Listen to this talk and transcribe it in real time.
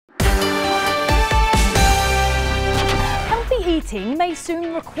eating may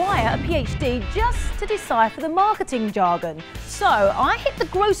soon require a PhD just to decipher the marketing jargon. So I hit the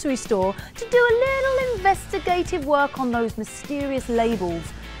grocery store to do a little investigative work on those mysterious labels.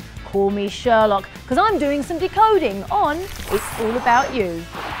 Call me Sherlock, because I'm doing some decoding on It's All About You.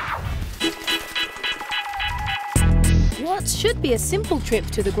 What should be a simple trip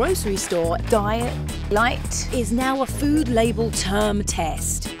to the grocery store, Diet Light, is now a food label term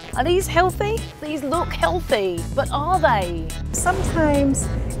test. Are these healthy? These look healthy, but are they? Sometimes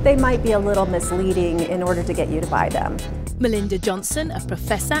they might be a little misleading in order to get you to buy them. Melinda Johnson, a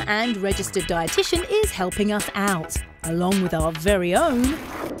professor and registered dietitian, is helping us out, along with our very own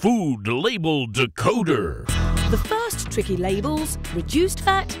Food Label Decoder. The first tricky labels, reduced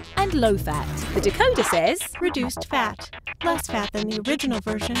fat and low fat. The decoder says reduced fat, less fat than the original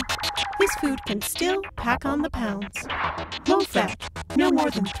version. This food can still pack on the pounds. Low fat, no more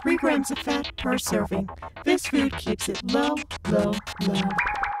than 3 grams of fat per serving. This food keeps it low, low, low.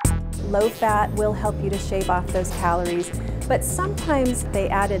 Low fat will help you to shave off those calories, but sometimes they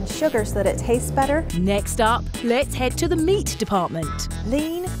add in sugar so that it tastes better. Next up, let's head to the meat department.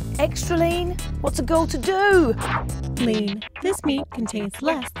 Lean, extra lean, what's a goal to do? Lean, this meat contains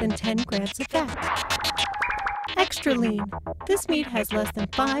less than 10 grams of fat. Extra lean, this meat has less than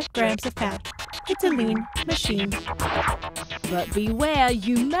 5 grams of fat. It's a lean machine. But beware,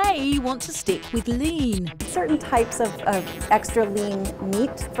 you may want to stick with lean. Certain types of extra lean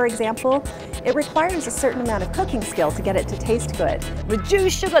meat, for example, it requires a certain amount of cooking skill to get it to taste good.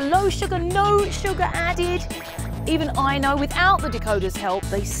 Reduced sugar, low sugar, no sugar added. Even I know without the decoder's help,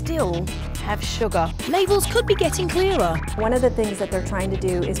 they still have sugar. Labels could be getting clearer. One of the things that they're trying to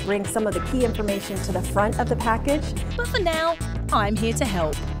do is bring some of the key information to the front of the package. But for now, I'm here to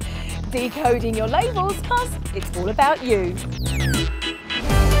help. Decoding your labels, 'cause it's all about you.